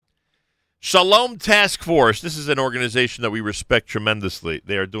Shalom Task Force. This is an organization that we respect tremendously.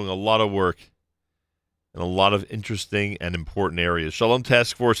 They are doing a lot of work in a lot of interesting and important areas. Shalom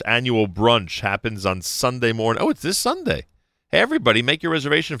Task Force annual brunch happens on Sunday morning. Oh, it's this Sunday. Hey, everybody, make your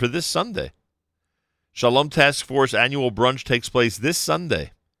reservation for this Sunday. Shalom Task Force annual brunch takes place this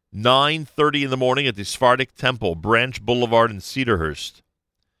Sunday, 9:30 in the morning at the Sephardic Temple, Branch Boulevard in Cedarhurst.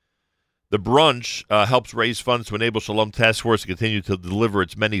 The brunch helps raise funds to enable Shalom Task Force to continue to deliver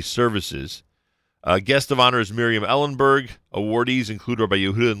its many services. Guest of honor is Miriam Ellenberg. Awardees include Rabbi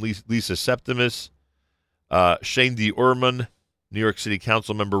Yehuda and Lisa Septimus, Shane D. Urman, New York City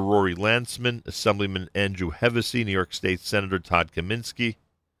Council member Rory Lantzman, Assemblyman Andrew Hevesy, New York State Senator Todd Kaminsky.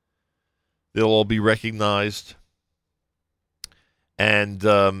 They'll all be recognized. And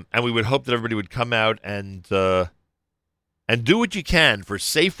we would hope that everybody would come out and do what you can for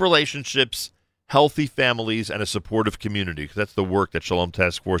safe relationships, healthy families, and a supportive community, because that's the work that Shalom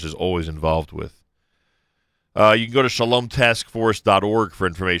Task Force is always involved with. You can go to shalomtaskforce.org for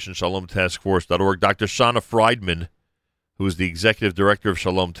information, shalomtaskforce.org. Dr. Shauna Friedman, who is the executive director of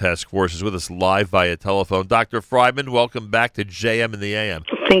Shalom Task Force, is with us live via telephone. Dr. Friedman, welcome back to JM in the AM.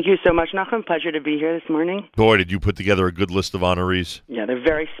 Thank you so much, Nachum. Pleasure to be here this morning. Boy, did you put together a good list of honorees. Yeah, they're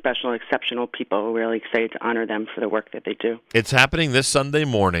very special, exceptional people. We're really excited to honor them for the work that they do. It's happening this Sunday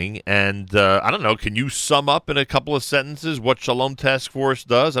morning, and I don't know, can you sum up in a couple of sentences what Shalom Task Force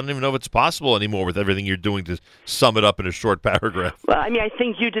does? I don't even know if it's possible anymore with everything you're doing to sum it up in a short paragraph. Well, I mean, I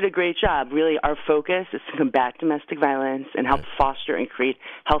think you did a great job. Really, our focus is to combat domestic violence and help foster and create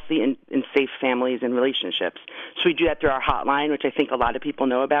healthy and safe families and relationships. So we do that through our hotline, which I think a lot of people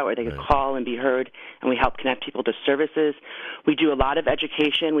know about, where they can call and be heard, and we help connect people to services. We do a lot of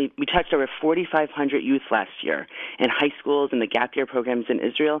education. We touched over 4,500 youth last year in high schools and the gap year programs in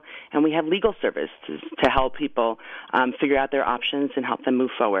Israel, and we have legal services to help people figure out their options and help them move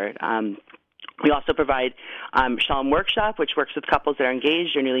forward. We also provide Shalom Workshop, which works with couples that are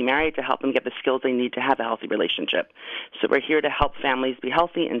engaged or newly married to help them get the skills they need to have a healthy relationship. So we're here to help families be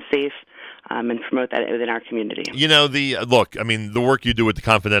healthy and safe and promote that within our community. You know, the work you do with the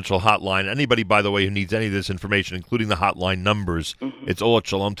confidential hotline, anybody, by the way, who needs any of this information, including the hotline numbers, it's all at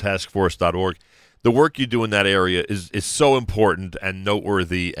shalomtaskforce.org. The work you do in that area is so important and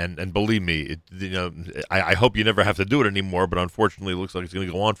noteworthy, and believe me, I hope you never have to do it anymore, but unfortunately it looks like it's going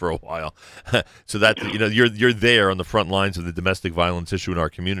to go on for a while. So that, you're there on the front lines of the domestic violence issue in our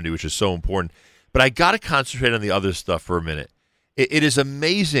community, which is so important. But I got to concentrate on the other stuff for a minute. It is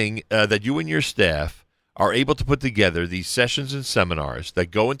amazing that you and your staff are able to put together these sessions and seminars that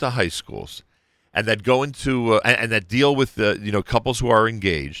go into high schools and that go into and that deal with couples who are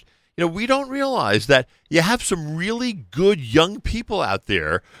engaged. We don't realize that you have some really good young people out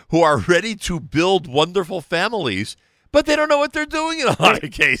there who are ready to build wonderful families, but they don't know what they're doing in a lot of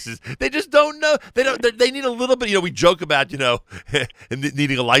cases. They just don't know. They need a little bit. We joke about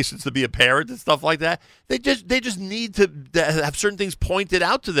needing a license to be a parent and stuff like that. They just need to have certain things pointed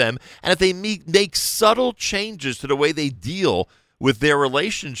out to them, and if they make subtle changes to the way they deal with their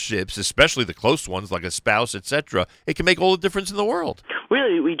relationships, especially the close ones like a spouse, etc., it can make all the difference in the world.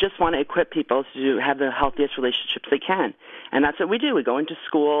 Really, we just want to equip people to have the healthiest relationships they can. And that's what we do. We go into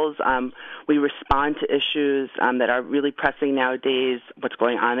schools. We respond to issues that are really pressing nowadays, what's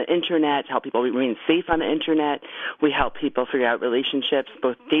going on the Internet, help people remain safe on the Internet. We help people figure out relationships,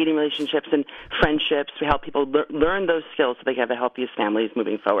 both dating relationships and friendships. We help people learn those skills so they can have the healthiest families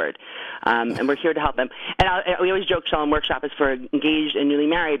moving forward. And we're here to help them. And we always joke Shalom Workshop is for engaged and newly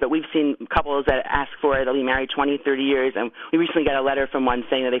married, but we've seen couples that ask for it. They'll be married 20, 30 years, and we recently got a letter from one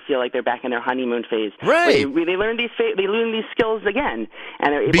saying that they feel like they're back in their honeymoon phase. Right. They learn these skills again,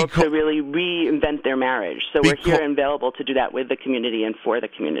 and they're able to really reinvent their marriage. So we're here and available to do that with the community and for the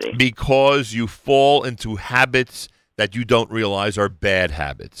community. Because you fall into habits that you don't realize are bad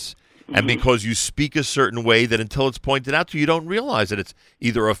habits. And because you speak a certain way that until it's pointed out to you, you don't realize that it's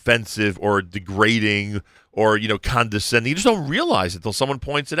either offensive or degrading or, condescending. You just don't realize it until someone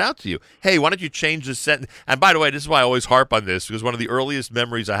points it out to you. Hey, why don't you change this sentence? And by the way, this is why I always harp on this, because one of the earliest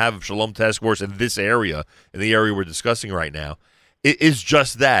memories I have of Shalom Task Force in this area, in the area we're discussing right now, is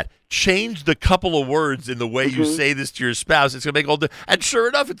just that. Change the couple of words in the way you say this to your spouse. It's going to make all the. And sure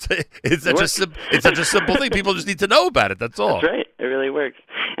enough, it's such a simple thing. People just need to know about it. That's all. That's right. It really works.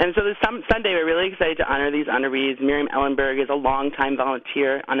 And so this Sunday, we're really excited to honor these honorees. Miriam Ellenberg is a longtime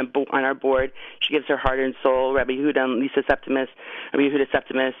volunteer on our board. She gives her heart and soul. Rabbi Yehuda and Lisa Septimus, Rabbi Yehuda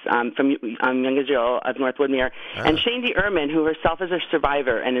Septimus from Young Israel of North Woodmere. And Shane D. Ehrman, who herself is a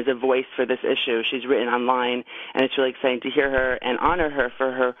survivor and is a voice for this issue. She's written online, and it's really exciting to hear her and honor her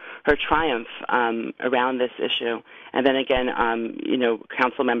for her triumph around this issue. And then again,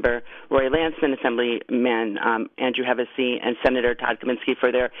 Council Member Roy Lansman, Assemblyman Andrew Hevesi, and Senator Todd Kaminsky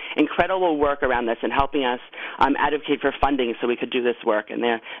for their incredible work around this and helping us advocate for funding so we could do this work, and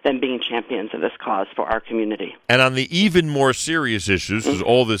they're them being champions of this cause for our community. And on the even more serious issues, because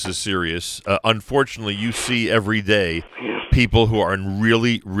all this is serious, unfortunately you see every day people who are in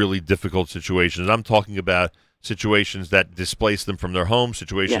really, really difficult situations. I'm talking about situations that displace them from their homes,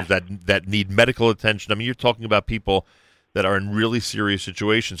 situations that need medical attention. I mean, you're talking about people that are in really serious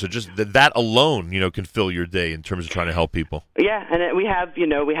situations. So just that alone, can fill your day in terms of trying to help people. Yeah, and we have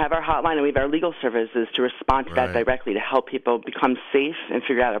our hotline and we have our legal services to respond to that directly to help people become safe and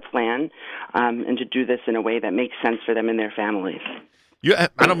figure out a plan and to do this in a way that makes sense for them and their families.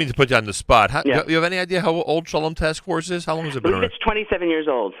 I don't mean to put you on the spot. You have any idea how old Shalom Task Force is? How long has it been around? It's 27 years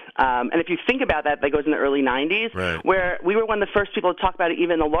old. And if you think about that goes in the early 90s, where we were one of the first people to talk about it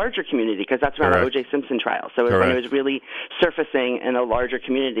even in the larger community, because that's around the O.J. Simpson trial. So when it was really surfacing in a larger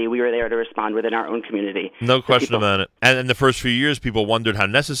community, we were there to respond within our own community. No question about it. And in the first few years, people wondered how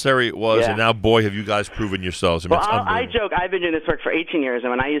necessary it was, and now, boy, have you guys proven yourselves. I joke, I've been doing this work for 18 years, and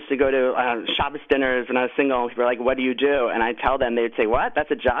when I used to go to Shabbos dinners when I was single, people were like, what do you do? And I'd tell them, they'd say, what?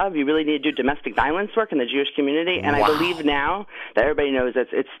 That's a job? You really need to do domestic violence work in the Jewish community? And I believe now that everybody knows that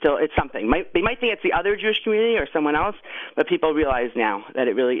it's something. They might think it's the other Jewish community or someone else, but people realize now that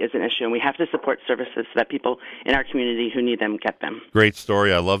it really is an issue, and we have to support services so that people in our community who need them get them. Great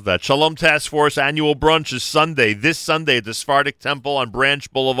story. I love that. Shalom Task Force annual brunch is this Sunday at the Sephardic Temple on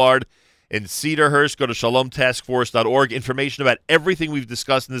Branch Boulevard in Cedarhurst. Go to shalomtaskforce.org. Information about everything we've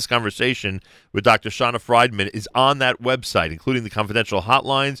discussed in this conversation with Dr. Shana Friedman is on that website, including the confidential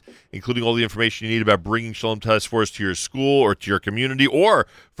hotlines, including all the information you need about bringing Shalom Task Force to your school or to your community, or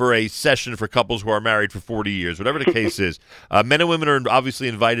for a session for couples who are married for 40 years, whatever the case is. Men and women are obviously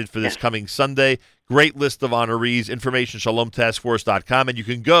invited for this coming Sunday. Great list of honorees. Information, shalomtaskforce.com. And you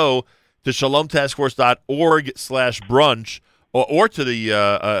can go to shalomtaskforce.org/brunch, or to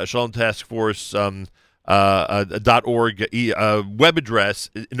the Shalom Task Force .org web address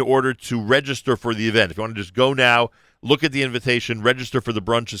in order to register for the event. If you want to just go now, look at the invitation, register for the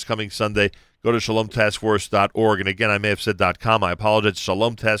brunch this coming Sunday, go to shalomtaskforce.org. And again, I may have said .com. I apologize.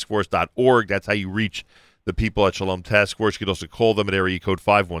 Shalomtaskforce.org. That's how you reach the people at Shalom Task Force. You can also call them at area code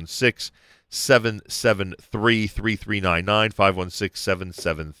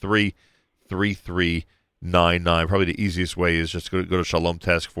 516-773-3399, 516-773-3399. Probably the easiest way is just go to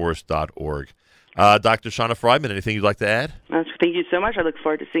shalomtaskforce.org. Dr. Shana Friedman, anything you'd like to add? Thank you so much. I look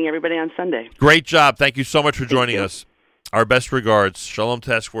forward to seeing everybody on Sunday. Great job. Thank you so much for joining us. Our best regards. Shalom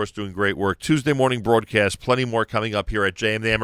Task Force doing great work. Tuesday morning broadcast. Plenty more coming up here at JM.